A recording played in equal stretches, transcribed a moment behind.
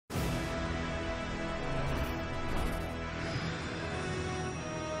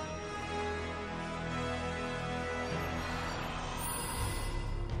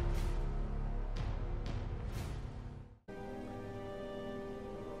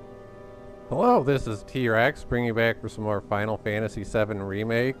Hello, this is T-Rex, bringing you back for some more Final Fantasy VII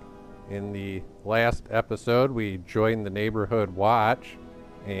Remake. In the last episode, we joined the neighborhood watch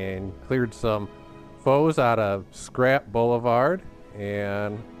and cleared some foes out of Scrap Boulevard,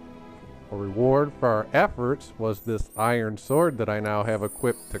 and a reward for our efforts was this iron sword that I now have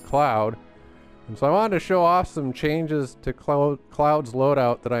equipped to Cloud. And so I wanted to show off some changes to Cloud's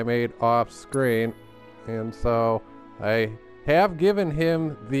loadout that I made off screen. And so I have given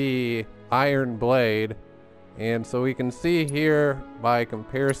him the iron blade, and so we can see here by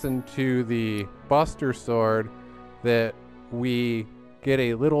comparison to the Buster sword that we get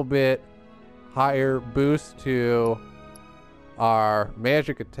a little bit higher boost to our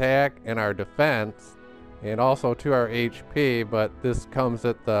magic attack and our defense, and also to our HP, but this comes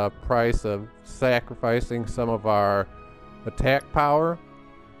at the price of sacrificing some of our attack power.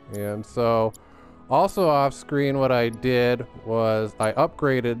 And so also off screen, what I did was I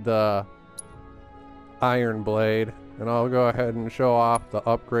upgraded the iron blade, and I'll go ahead and show off the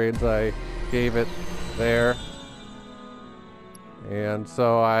upgrades I gave it there. And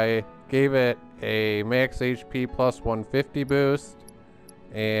so I gave it a max HP plus 150 boost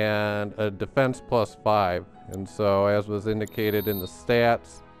and a defense plus 5. And so, as was indicated in the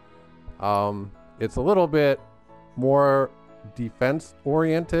stats, it's a little bit more defense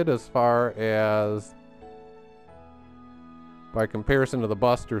oriented as far as by comparison to the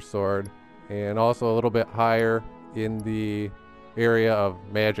Buster sword, and also a little bit higher in the area of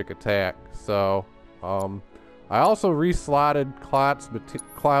magic attack. So I also reslotted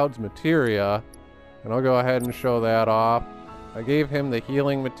Cloud's materia, and I'll go ahead and show that off. I gave him the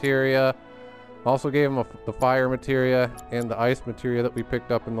healing materia, also gave him the fire materia and the ice materia that we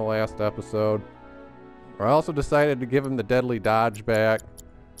picked up in the last episode. I also decided to give him the deadly dodge back,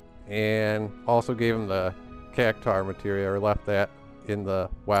 and also gave him the cactar materia, or left that in the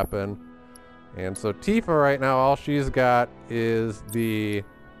weapon. And so Tifa right now, all she's got is the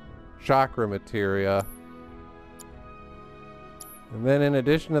chakra materia. And then in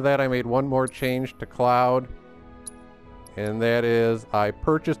addition to that, I made one more change to Cloud, and that is I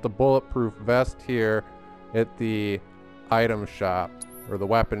purchased a bulletproof vest here at the item shop, or the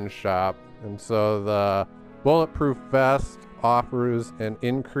weapons shop. And so the bulletproof vest offers an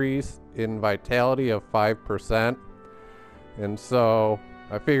increase in vitality of 5%. And so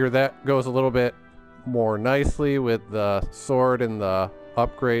I figure that goes a little bit more nicely with the sword and the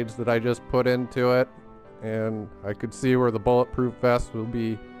upgrades that I just put into it. And I could see where the bulletproof vest will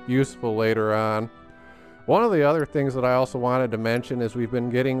be useful later on. One of the other things that I also wanted to mention is we've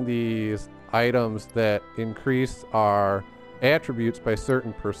been getting these items that increase our attributes by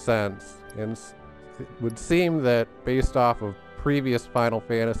certain percents. And it would seem that based off of previous Final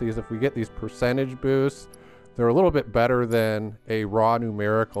Fantasies, if we get these percentage boosts, they're a little bit better than a raw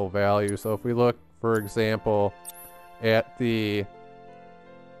numerical value. So if we look, for example, at the...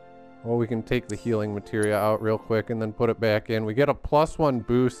 well, we can take the healing materia out real quick and then put it back in. We get a +1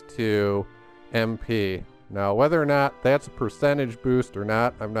 boost to MP. Now, whether or not that's a percentage boost or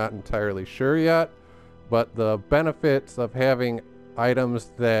not, I'm not entirely sure yet. But the benefits of having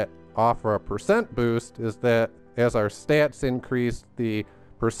items that offer a percent boost is that as our stats increase, the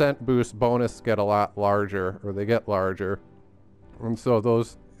percent boost bonus get a lot larger, or they get larger. And so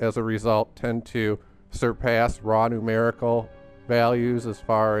those, as a result, tend to surpass raw numerical values as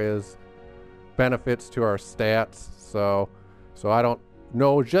far as benefits to our stats. So I don't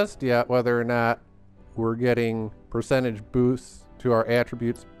know just yet whether or not we're getting percentage boosts to our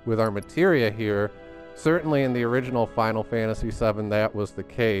attributes with our materia here. Certainly in the original Final Fantasy VII that was the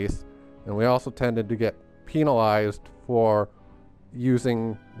case, and we also tended to get penalized for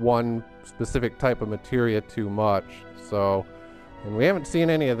using one specific type of materia too much. So, and we haven't seen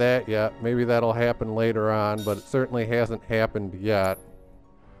any of that yet. Maybe that'll happen later on, but it certainly hasn't happened yet.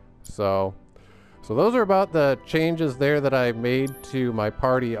 So those are about the changes there that I made to my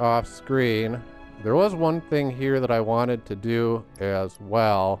party off screen. There was one thing here that I wanted to do as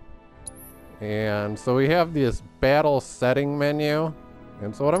well. And so we have this battle setting menu.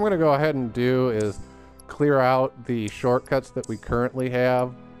 And so what I'm going to go ahead and do is clear out the shortcuts that we currently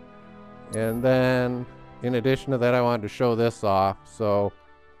have. And then in addition to that, I wanted to show this off. So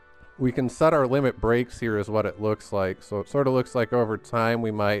we can set our limit breaks here is what it looks like. So it sort of looks like over time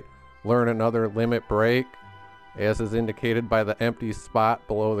we might learn another limit break, as is indicated by the empty spot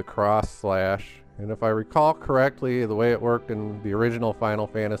below the cross slash. And if I recall correctly, the way it worked in the original Final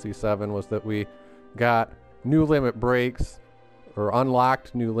Fantasy VII was that we got new limit breaks, or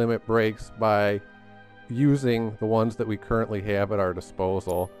unlocked new limit breaks, by using the ones that we currently have at our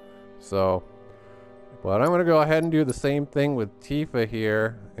disposal. So But I'm going to go ahead and do the same thing with Tifa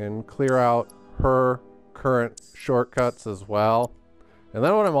here and clear out her current shortcuts as well. And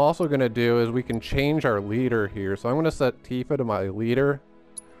then what I'm also going to do is we can change our leader here. So I'm going to set Tifa to my leader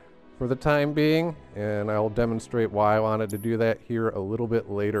for the time being, and I'll demonstrate why I wanted to do that here a little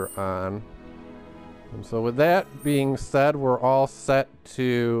bit later on. And so with that being said, we're all set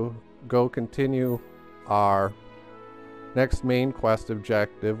to go continue our next main quest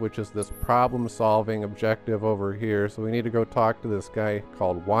objective, which is this problem solving objective over here. So we need to go talk to this guy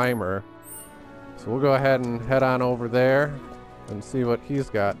called Wymer. So we'll go ahead and head on over there and see what he's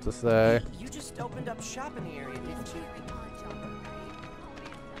got to say. You just opened up shop in the area, didn't you?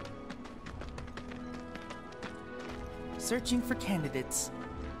 Searching for candidates.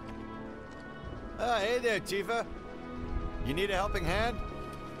 Hey there, Tifa. You need a helping hand?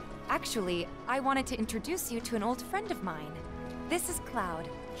 Actually, I wanted to introduce you to an old friend of mine. This is Cloud.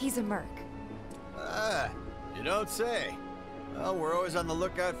 He's a merc. Ah, you don't say. Well, we're always on the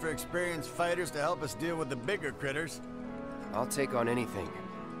lookout for experienced fighters to help us deal with the bigger critters. I'll take on anything.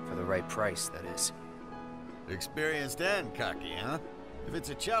 For the right price, that is. Experienced and cocky, huh? If it's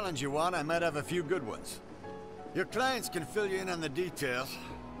a challenge you want, I might have a few good ones. Your clients can fill you in on the details.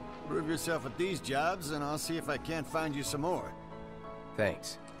 Prove yourself at these jobs, and I'll see if I can't find you some more.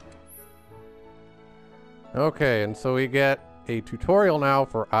 Thanks. Okay, and so we get a tutorial now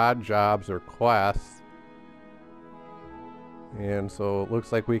for odd jobs or quests. And so it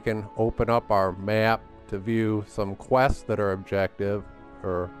looks like we can open up our map to view some quests that are objective,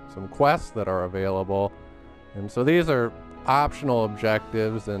 or some quests that are available. And so these are optional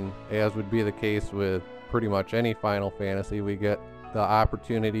objectives, and as would be the case with pretty much any Final Fantasy, we get the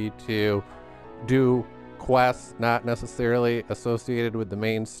opportunity to do quests not necessarily associated with the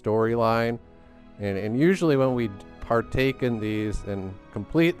main storyline. And usually when we partake in these and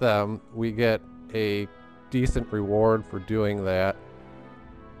complete them, we get a decent reward for doing that.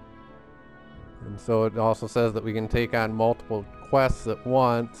 And so it also says that we can take on multiple quests at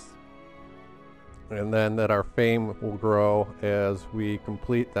once, and then that our fame will grow as we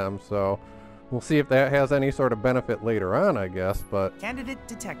complete them. So we'll see if that has any sort of benefit later on, I guess, but... Candidate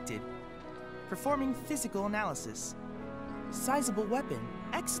detected. Performing physical analysis. Sizable weapon,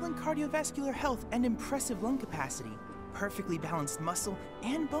 excellent cardiovascular health and impressive lung capacity, perfectly balanced muscle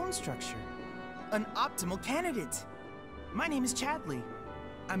and bone structure. An optimal candidate! My name is Chadley.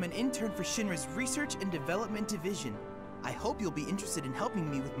 I'm an intern for Shinra's Research and Development Division. I hope you'll be interested in helping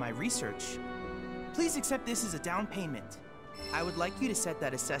me with my research. Please accept this as a down payment. I would like you to set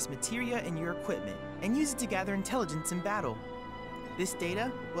that assess materia in your equipment and use it to gather intelligence in battle. This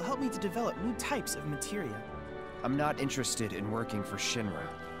data will help me to develop new types of materia. I'm not interested in working for Shinra.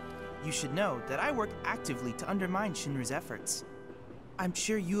 You should know that I work actively to undermine Shinra's efforts. I'm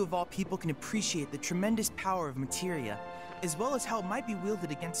sure you of all people can appreciate the tremendous power of materia, as well as how it might be wielded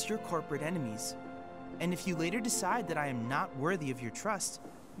against your corporate enemies. And if you later decide that I am not worthy of your trust,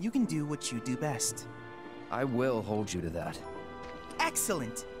 you can do what you do best. I will hold you to that.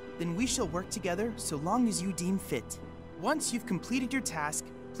 Excellent! Then we shall work together so long as you deem fit. Once you've completed your task,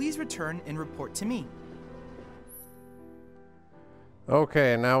 please return and report to me.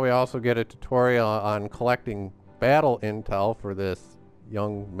 Okay, and now we also get a tutorial on collecting battle intel for this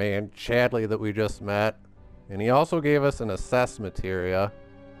young man, Chadley, that we just met. And he also gave us an assess materia.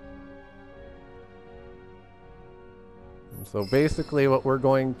 And so basically what we're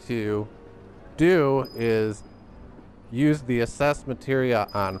going to do is use the assess materia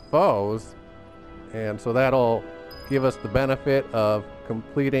on foes. And so that'll give us the benefit of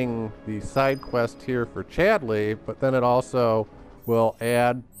completing the side quest here for Chadley, but then it also will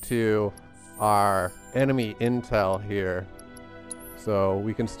add to our enemy intel here. So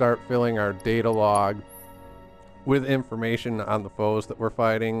we can start filling our data log with information on the foes that we're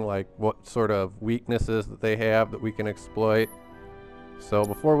fighting, like what sort of weaknesses that they have that we can exploit. So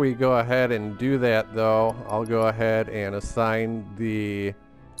before we go ahead and do that though, I'll go ahead and assign the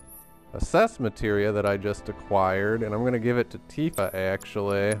assess materia that I just acquired, and I'm going to give it to Tifa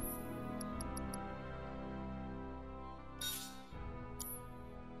actually.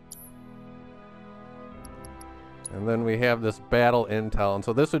 And then we have this battle intel, and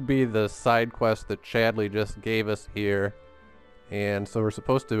so this would be the side quest that Chadley just gave us here. And so we're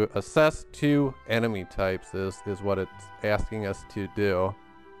supposed to assess 2 enemy types is what it's asking us to do.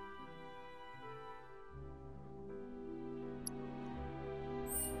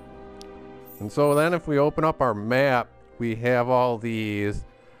 And so then if we open up our map, we have all these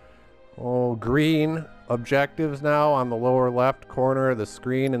green objectives now on the lower left corner of the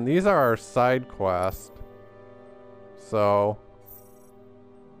screen, and these are our side quests. So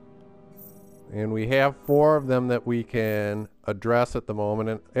And we have 4 of them that we can address at the moment.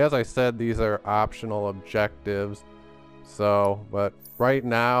 And as I said, these are optional objectives. So, but right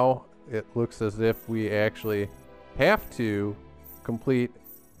now, it looks as if we actually have to complete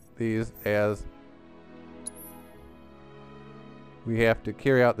these, as we have to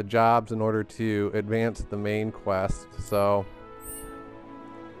carry out the jobs in order to advance the main quest. So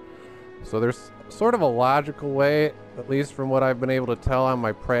there's sort of a logical way, at least from what I've been able to tell on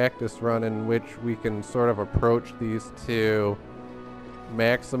my practice run, in which we can sort of approach these to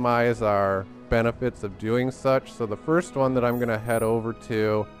maximize our benefits of doing such. So the first one that I'm going to head over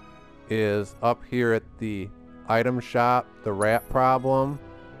to is up here at the item shop, the rat problem.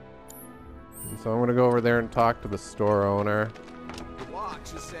 And so I'm going to go over there and talk to the store owner. The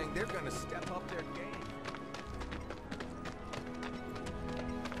watch is saying they're going to step up their game.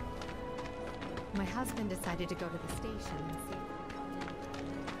 My husband decided to go to the station and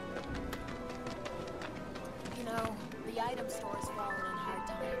see. You know, the item store's fallen in hard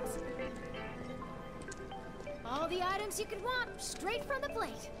times. All the items you could want, straight from the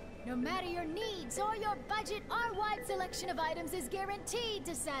plate. No matter your needs or your budget, our wide selection of items is guaranteed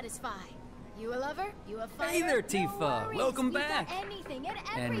to satisfy. You a lover? You a fighter? Hey there, No Tifa. worries. Welcome We've got back. anything and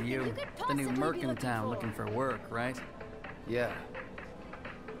everything And you, could the new possibly merc be in town for. looking for work, right? Yeah.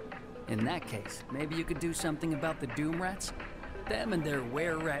 In that case, maybe you could do something about the Doom Rats? Them and their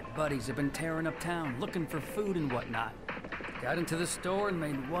were-rat buddies have been tearing up town, looking for food and whatnot. Got into the store and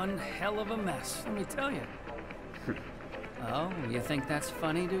made one hell of a mess, let me tell you. Oh, you think that's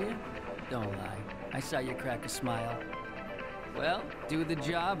funny, do you? Don't lie. I saw you crack a smile. Well, do the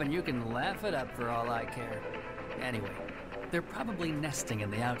job and you can laugh it up for all I care. Anyway, they're probably nesting in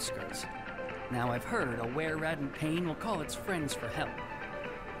the outskirts. Now I've heard a were-rat in pain will call its friends for help.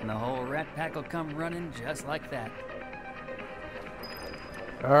 And the whole rat pack will come running just like that.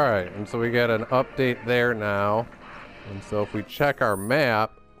 Alright, and so we get an update there now. And so if we check our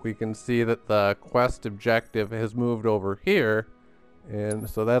map, we can see that the quest objective has moved over here. And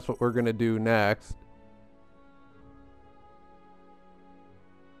so that's what we're going to do next.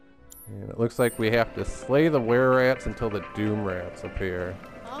 And it looks like we have to slay the were-rats until the doom rats appear.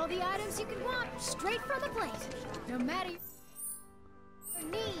 All the items you could want, straight from the plate. No matter your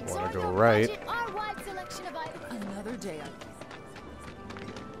needs Wanna or go your right. budget, our wide selection of items. Another day.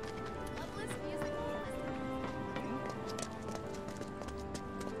 Loveless music.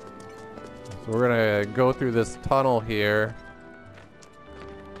 So we're going to go through this tunnel here.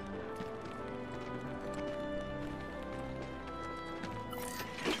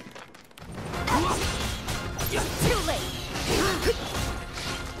 Too late.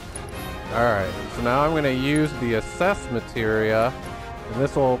 Alright, so now I'm going to use the assess materia, and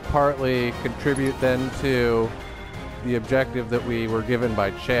this will partly contribute then to the objective that we were given by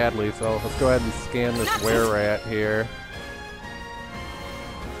Chadley. So let's go ahead and scan this were-rat here.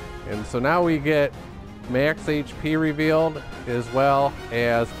 And so now we get max HP revealed, as well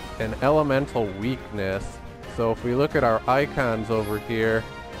as an elemental weakness. So if we look at our icons over here,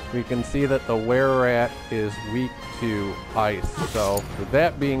 we can see that the were-rat is weak to ice. So with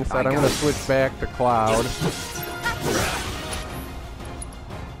that being said, I'm going to switch back to Cloud.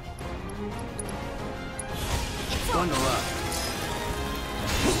 Bundle up.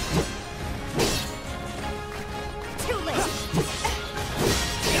 Too late.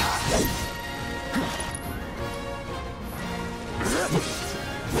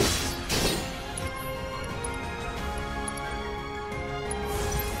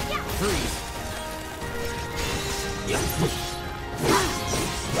 Freeze.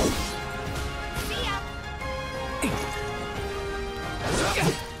 See ya.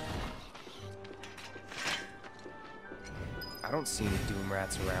 I don't see any doom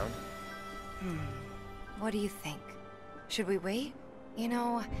rats around. What do you think? Should we wait? You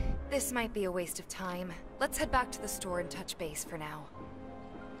know, this might be a waste of time. Let's head back to the store and touch base for now.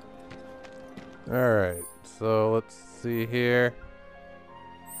 Alright, so let's see here.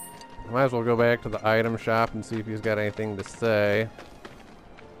 Might as well go back to the item shop and see if he's got anything to say.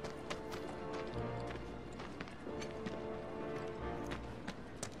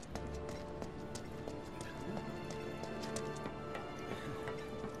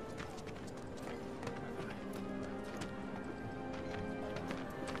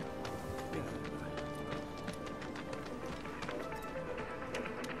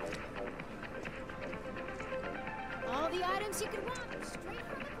 All the items you could want, straight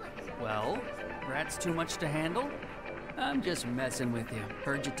from the plate. Well, rats too much to handle? I'm just messing with you.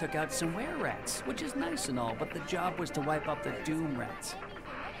 Heard you took out some were-rats, which is nice and all, but the job was to wipe out the doom rats.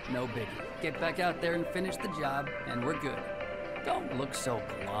 No biggie. Get back out there and finish the job, and we're good. Don't look so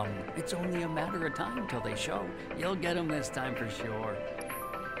glum. It's only a matter of time till they show. You'll get them this time for sure.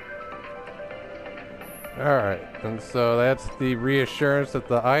 Alright, and so that's the reassurance that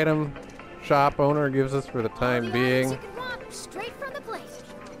the item shop owner gives us for the time All the being. items you can want, straight from the plate.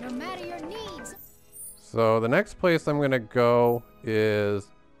 No matter your needs. So the next place I'm going to go is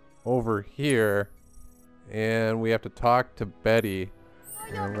over here, and we have to talk to Betty.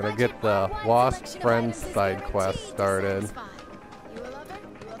 And I'm going to get the Lost Friends side quest started. You a lover?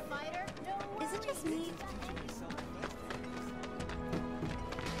 You a fighter? No. Is it just me?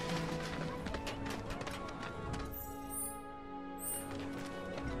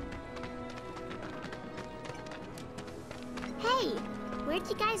 Hey, where'd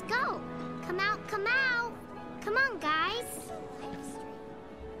you guys go? Come out, come out. Come on, guys.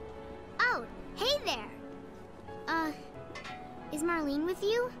 Oh, hey there. Is Marlene with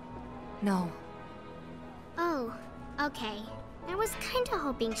you? No. Oh, okay. I was kinda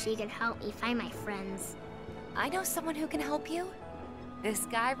hoping she could help me find my friends. I know someone who can help you. This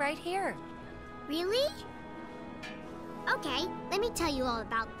guy right here. Really? Okay, let me tell you all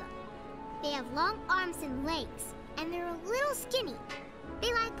about them. They have long arms and legs, and they're a little skinny.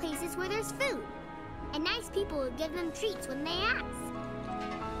 They like places where there's food, and nice people will give them treats when they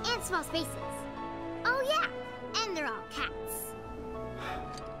ask. And small spaces. Oh yeah, and they're all cats.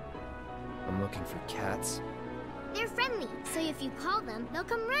 I'm looking for cats. They're friendly, so if you call them, they'll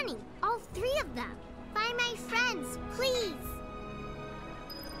come running. All 3 of them. Find my friends, please.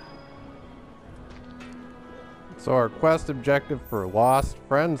 So our quest objective for Lost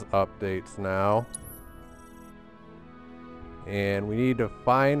Friends updates now. And we need to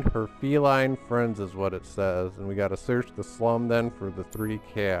find her feline friends is what it says. And we got to search the slum then for the 3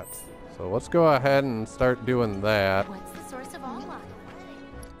 cats. So let's go ahead and start doing that. What's the source of all life?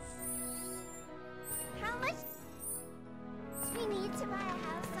 How much we need to buy a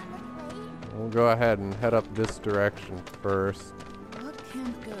house on the plate? We'll go ahead and head up this direction first. What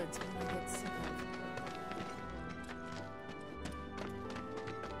canned goods will I get sick of?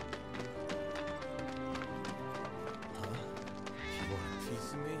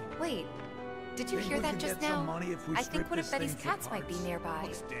 Wait, did you hear that just now? I think one of Betty's cats might be nearby.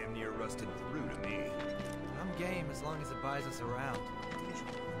 Looks damn near rusted through to me. I'm game as long as it buys us around.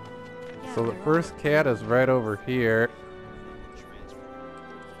 So the first cat is right over here.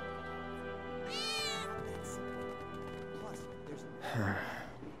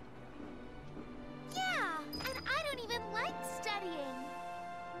 Yeah, and I don't even like studying.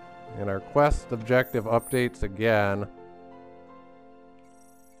 And our quest objective updates again.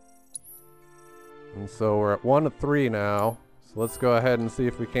 And so we're at 1 of 3 now. So let's go ahead and see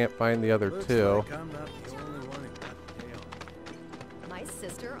if we can't find the other 2. My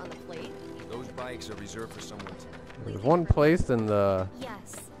sister on the plate? Those bikes are reserved for someone. There's one place in the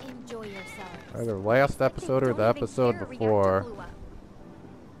Yes, enjoy yourself. either last episode or the episode before.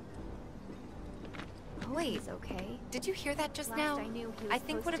 Oh, wait, okay. Did you hear that just now? I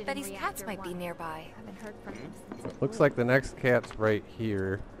think one of Betty's cats might be nearby. Haven't heard from him since Looks like the next cat's right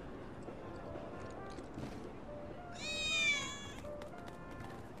here.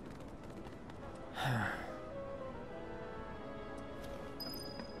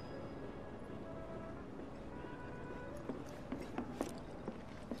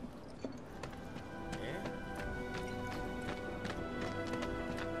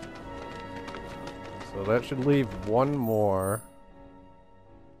 So that should leave 1 more.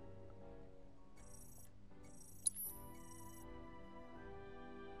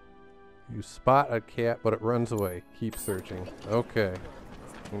 You spot a cat, but it runs away. Keep searching. Okay.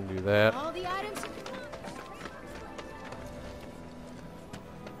 Can do that. All the items you can want.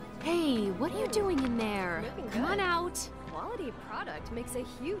 Hey, what are you doing in there? Looking Come on good. out. Quality product makes a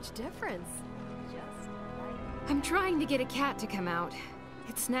huge difference. Just like... I'm trying to get a cat to come out.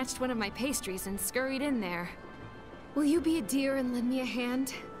 It snatched one of my pastries and scurried in there. Will you be a dear and lend me a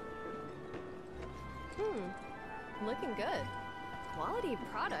hand? Looking good. Quality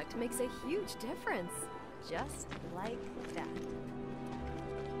product makes a huge difference. Just like that.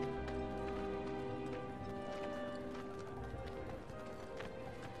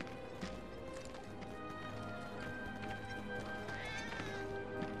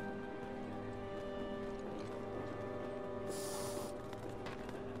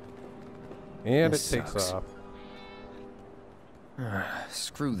 And This it takes sucks. off.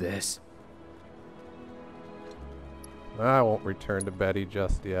 Screw this. I won't return to Betty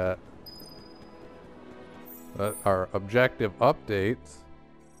just yet. But our objective updates.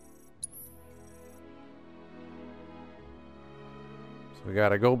 So we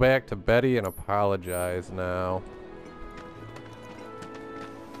gotta go back to Betty and apologize now.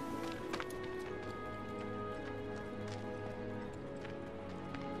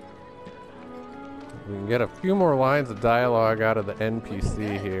 We can get a few more lines of dialogue out of the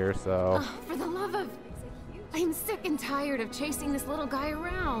NPC here, so... Oh, for the love of... I'm sick and tired of chasing this little guy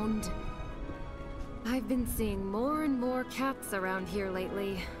around. I've been seeing more and more cats around here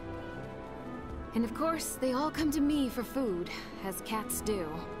lately. And of course, they all come to me for food, as cats do.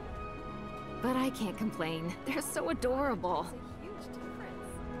 But I can't complain. They're so adorable.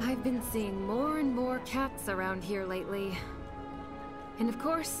 I've been seeing more and more cats around here lately. And of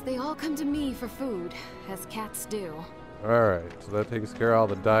course, they all come to me for food, as cats do. Alright, so that takes care of all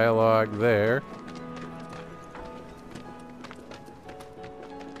the dialogue there.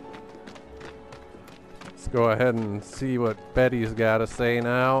 Let's go ahead and see what Betty's got to say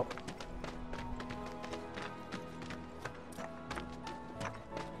now.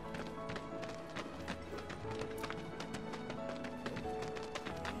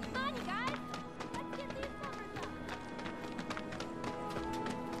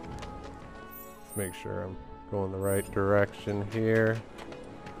 Make sure I'm going the right direction here.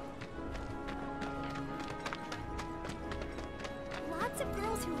 Lots of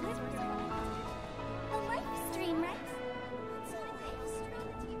girls who live there. A live stream, right?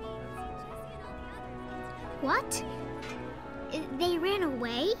 What? They ran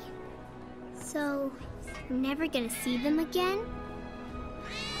away? So, we're never gonna see them again?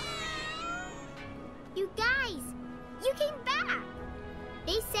 You guys! You came back!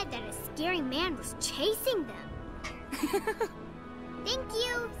 They said that a scary man was chasing them. Thank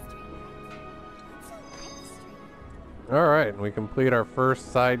you! Alright, and we complete our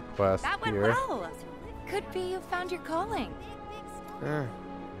first side quest That went here. well. Could be you found your calling.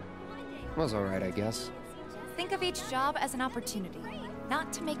 Was alright, I guess. Think of each job as an opportunity.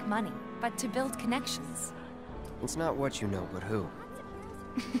 Not to make money, but to build connections. It's not what you know, but who.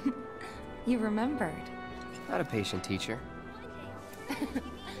 You remembered. Not a patient teacher.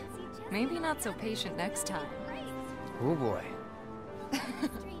 Maybe not so patient next time. Oh boy.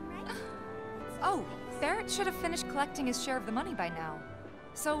 Oh, Barrett should have finished collecting his share of the money by now.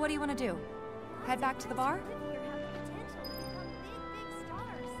 So what do you want to do? Head back to the bar?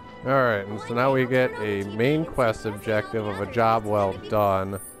 Alright, and so now we get a main quest objective of a job well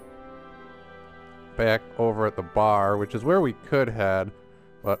done. Back over at the bar, which is where we could head.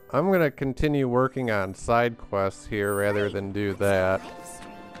 But I'm going to continue working on side quests here rather than do that.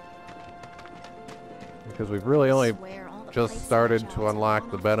 Because we've really only just started to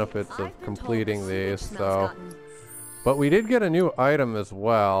unlock the benefits of completing these, so... But we did get a new item as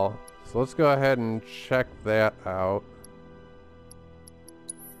well, so let's go ahead and check that out.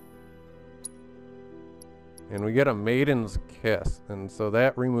 And we get a Maiden's Kiss, and so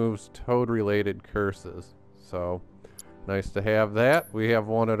that removes toad-related curses. So, nice to have that. We have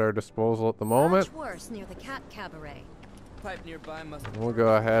one at our disposal at the moment. Much worse near the cat cabaret. Pipe nearby must. And we'll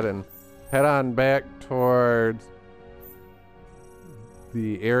go ahead and head on back towards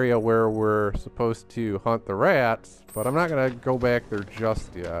the area where we're supposed to hunt the rats, but I'm not going to go back there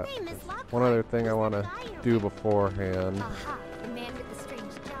just yet. Hey, Miss One other thing I want to do beforehand. Aha, the man with the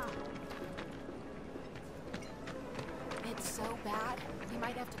strange job. It's so bad, we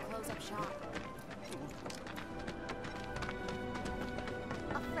might have to close up shop.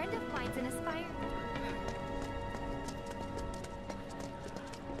 A friend of mine's an aspiring.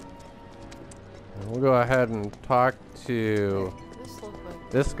 And we'll go ahead and talk to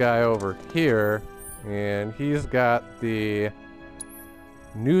this guy over here, and he's got the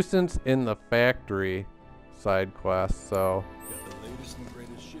Nuisance in the Factory side quest, so... Got the latest and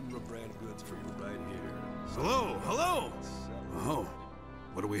greatest Shinra brand goods for you right here. Hello, hello! Oh,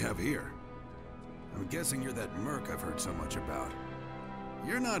 what do we have here? I'm guessing you're that merc I've heard so much about.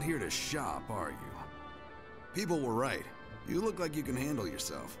 You're not here to shop, are you? People were right. You look like you can handle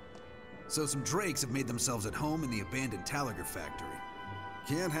yourself. So some drakes have made themselves at home in the abandoned Talager factory.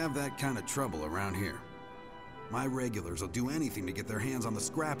 Can't have that kind of trouble around here. My regulars will do anything to get their hands on the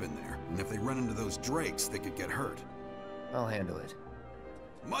scrap in there, and if they run into those drakes, they could get hurt. I'll handle it.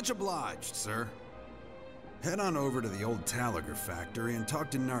 Much obliged, sir. Head on over to the old Talager factory and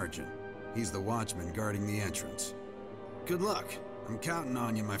talk to Narjan. He's the watchman guarding the entrance. Good luck. I'm counting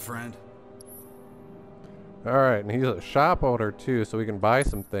on you, my friend. Alright, and he's a shop owner too, so we can buy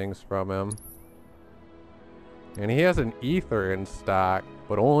some things from him. And he has an ether in stock,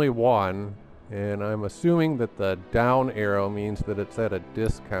 but only one. And I'm assuming that the down arrow means that it's at a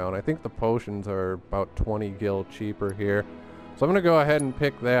discount. I think the potions are about 20 gil cheaper here. So I'm going to go ahead and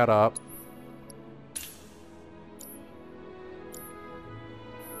pick that up.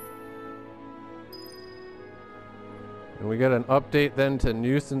 And we get an update then to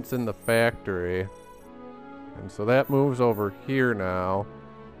Nuisance in the Factory. And so that moves over here now.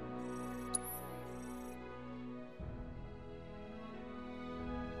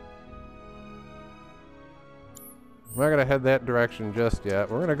 I'm not gonna head that direction just yet.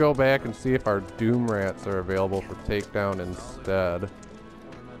 We're gonna go back and see if our Doom Rats are available for takedown instead.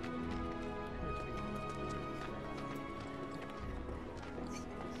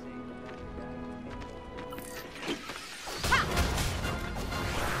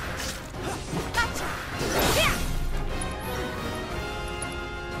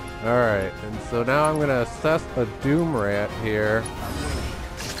 Alright, and so now I'm gonna assess the Doom Rat here.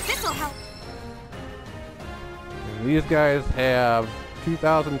 This'll help. And these guys have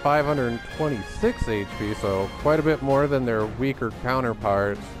 2,526 HP, so quite a bit more than their weaker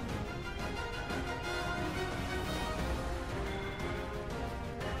counterparts.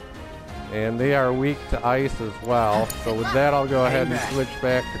 And they are weak to ice as well. So with that, I'll go ahead and switch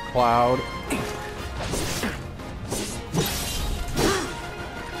back to Cloud.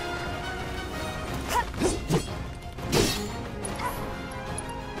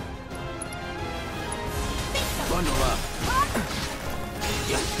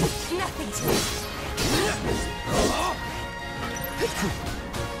 Nothing to it.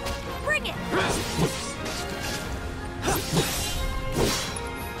 Bring it.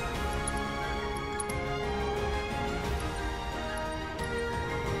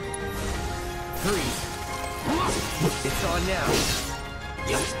 Freeze. It's on now.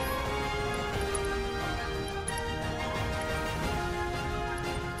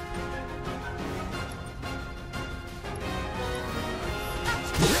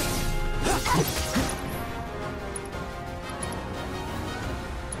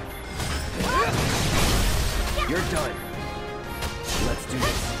 You're done. Let's do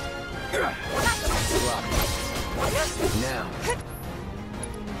this. Now.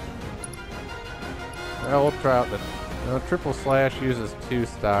 We'll try out the Triple Slash uses 2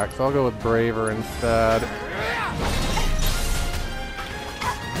 stocks. I'll go with Braver instead.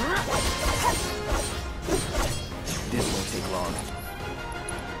 This won't take long.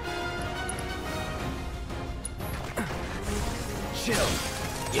 Chill.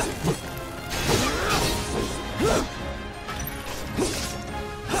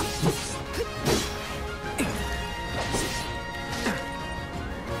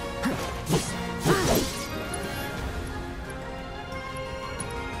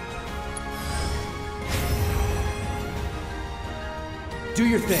 Do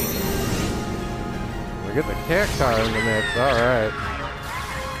your thing. We get the cat car in the mix. All right.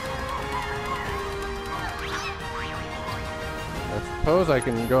 I suppose I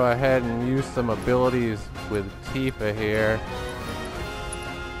can go ahead and use some abilities with Tifa here.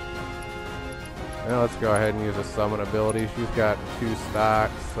 Now let's go ahead and use a summon ability. She's got 2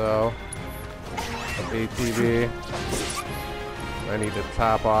 stocks, so ATV. I need to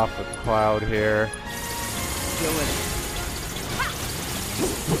top off with Cloud here. Kill it.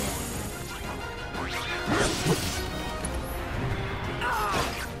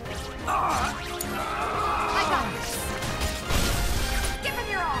 I got this. Give him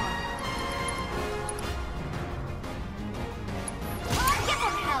your all. Give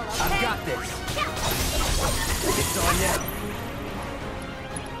him hell, okay? I've got this. It's on now.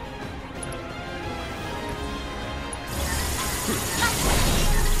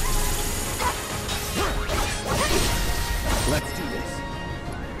 Let's do this.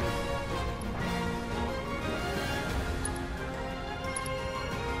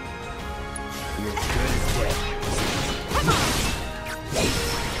 You're good as dead. Come on.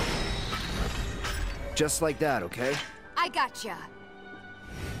 Just like that, okay? I gotcha.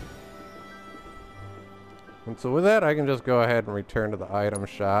 And so with that, I can just go ahead and return to the item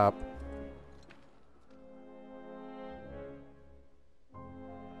shop.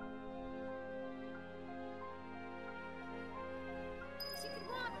 You can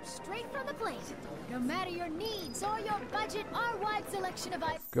want straight from the plate. No matter your needs or your budget, our wide selection of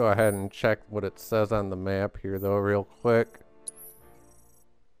items. Go ahead and check what it says on the map here, though, real quick.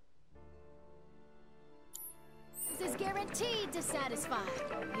 This is guaranteed to satisfy.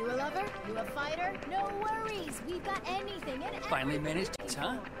 You a lover? You a fighter? No worries. We've got anything and Finally managed it,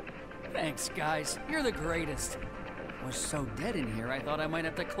 huh? Thanks, guys. You're the greatest. Was so dead in here, I thought I might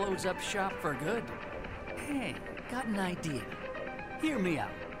have to close up shop for good. Hey, got an idea. Hear me out.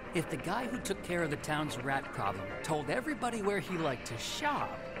 If the guy who took care of the town's rat problem told everybody where he liked to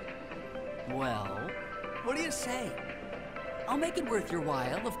shop, well, what do you say? I'll make it worth your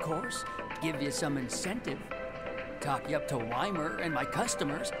while, of course. Give you some incentive. Talk you up to Wymer and my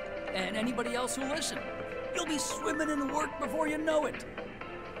customers, and anybody else who listen. You'll be swimming in work before you know it.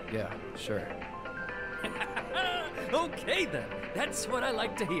 Yeah, sure. Okay then, that's what I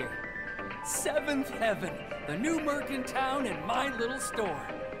like to hear. 7th Heaven, the new merc in town and my little store.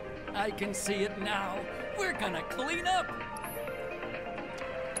 I can see it now. We're gonna clean up.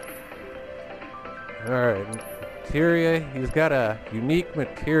 Alright, materia. He's got a unique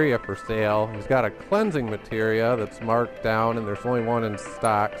materia for sale. He's got a cleansing materia that's marked down, and there's only one in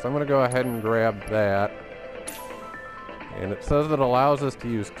stock. So I'm going to go ahead and grab that. And it says it allows us to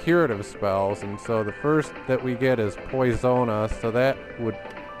use curative spells, and so the first that we get is Poisona, so that would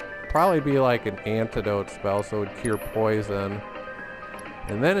probably be like an antidote spell, so it would cure poison.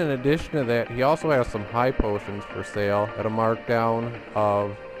 And then in addition to that, he also has some high potions for sale at a markdown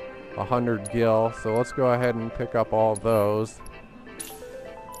of 100 gil, so let's go ahead and pick up all those.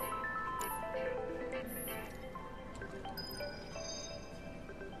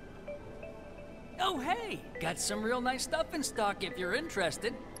 Oh hey, got some real nice stuff in stock if you're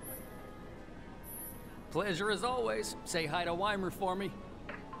interested. Pleasure as always. Say hi to Wymer for me.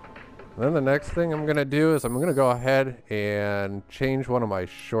 Then the next thing I'm going to do is I'm going to go ahead and change one of my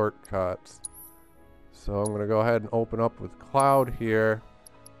shortcuts. So I'm going to go ahead and open up with Cloud here.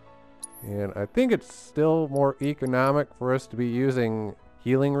 And I think it's still more economic for us to be using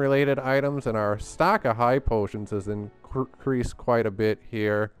healing related items, and our stock of high potions has increased quite a bit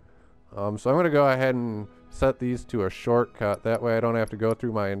here. So I'm going to go ahead and set these to a shortcut. That way I don't have to go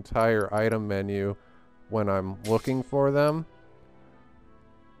through my entire item menu when I'm looking for them.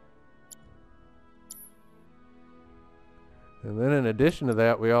 And then in addition to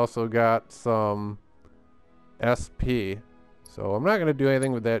that, we also got some SP. So I'm not going to do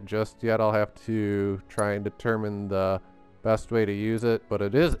anything with that just yet. I'll have to try and determine the best way to use it. But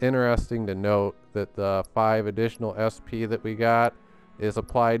it is interesting to note that the 5 additional SP that we got is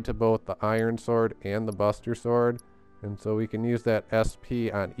applied to both the Iron Sword and the Buster Sword. And so we can use that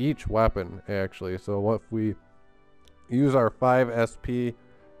SP on each weapon, actually. So if we use our 5 SP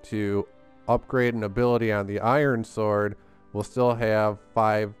to upgrade an ability on the Iron Sword, we'll still have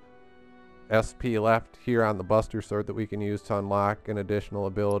 5 SP left here on the Buster Sword that we can use to unlock an additional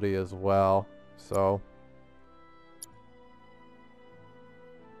ability as well. So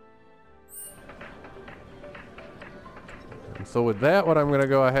with that, what I'm going to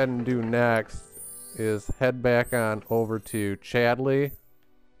go ahead and do next is head back on over to Chadley.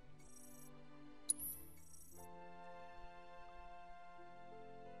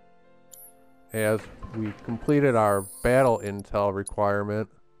 As we completed our battle intel requirement.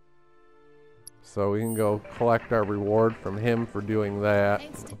 So we can go collect our reward from him for doing that.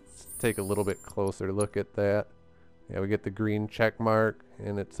 Let's take a little bit closer look at that. Yeah, we get the green check mark,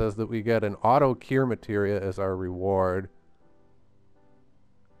 and it says that we get an auto cure materia as our reward.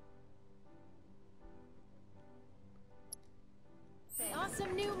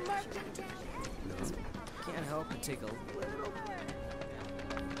 Awesome new market town. Can't help but take a little.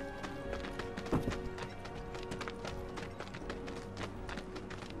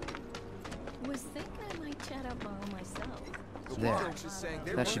 Was thinking I might chat up borrow myself.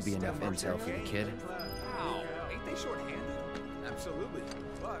 There. That should be enough intel for the kid. Wow. Ain't they short-handed? Absolutely.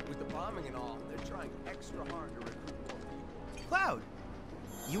 But with the bombing and all, they're trying extra hard to recruit more people. Cloud,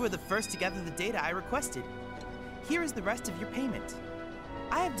 you were the first to gather the data I requested. Here is the rest of your payment.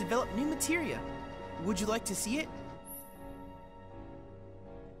 I have developed new materia. Would you like to see it?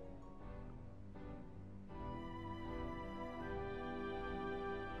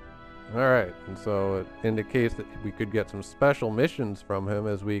 Alright, and so it indicates that we could get some special missions from him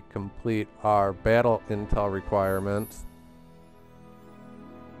as we complete our battle intel requirements.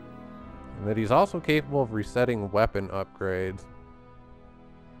 And that he's also capable of resetting weapon upgrades.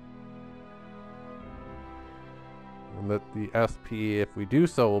 And that the SP, if we do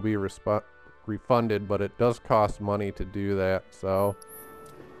so, will be refunded, but it does cost money to do that, so...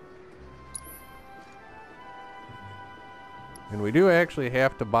 And we do actually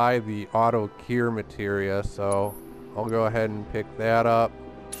have to buy the auto cure materia, so I'll go ahead and pick that up.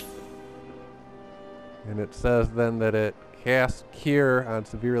 And it says then that it casts cure on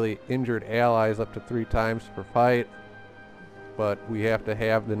severely injured allies up to 3 times per fight. But we have to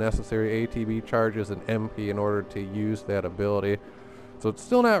have the necessary ATB charges and MP in order to use that ability. So it's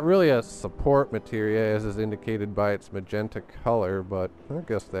still not really a support materia as is indicated by its magenta color, but I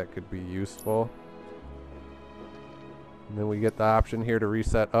guess that could be useful. And then we get the option here to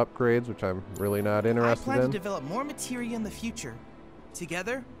reset upgrades, which I'm really not interested in. I plan to develop more materia in the future.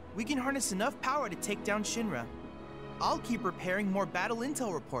 Together, we can harness enough power to take down Shinra. I'll keep preparing more battle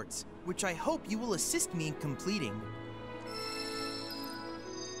intel reports, which I hope you will assist me in completing.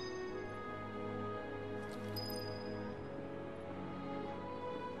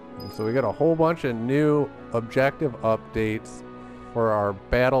 And so we got a whole bunch of new objective updates for our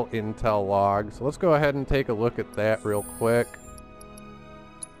battle intel log. So let's go ahead and take a look at that real quick.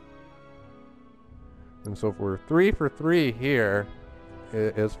 And so if we're 3 for 3 here,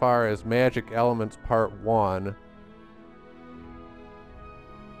 as far as Magic Elements Part 1,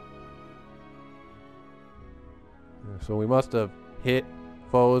 so we must have hit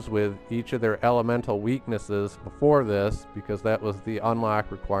foes with each of their elemental weaknesses before this, because that was the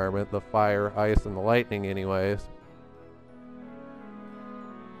unlock requirement, the fire, ice, and the lightning anyways.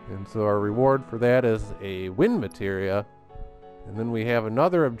 And so our reward for that is a wind materia. And then we have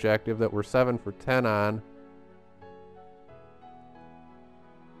another objective that we're 7 for 10 on.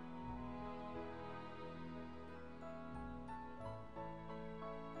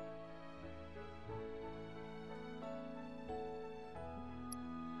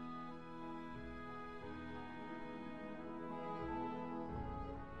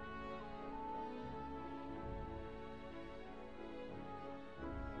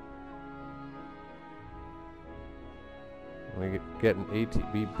 We get an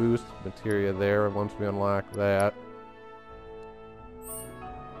ATB boost materia there once we unlock that.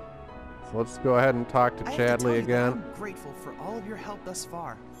 So let's go ahead and talk to Chadley again. I'm grateful for all of your help thus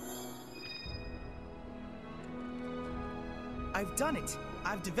far. I've done it.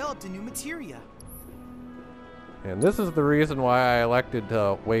 I've developed a new materia. And this is the reason why I elected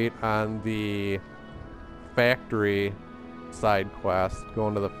to wait on the factory side quest,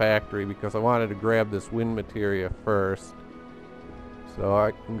 going to the factory, because I wanted to grab this wind materia first. So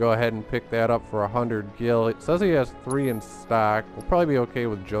I can go ahead and pick that up for 100 gil. It says he has 3 in stock. We'll probably be okay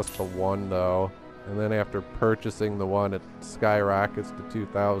with just the 1 though. And then after purchasing the 1, it skyrockets to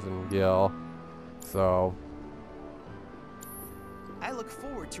 2,000 gil. So I look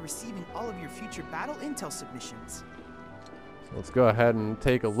forward to receiving all of your future battle intel submissions. So let's go ahead and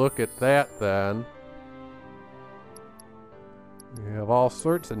take a look at that then. We have all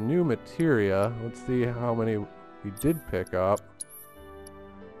sorts of new materia. Let's see how many we did pick up.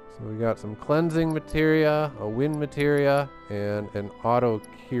 So we got some cleansing materia, a wind materia, and an auto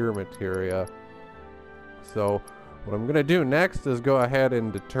cure materia. So what I'm going to do next is go ahead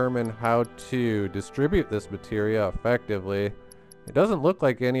and determine how to distribute this materia effectively. It doesn't look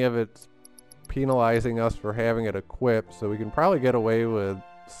like any of it's penalizing us for having it equipped, so we can probably get away with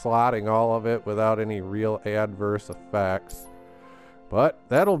slotting all of it without any real adverse effects. But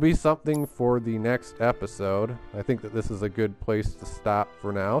that'll be something for the next episode. I think that this is a good place to stop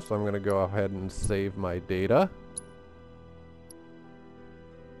for now, so I'm going to go ahead and save my data.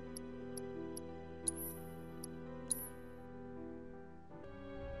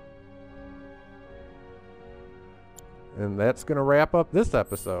 And that's going to wrap up this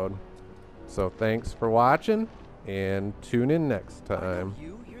episode. So thanks for watching, and tune in next time.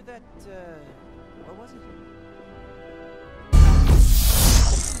 You? You're that,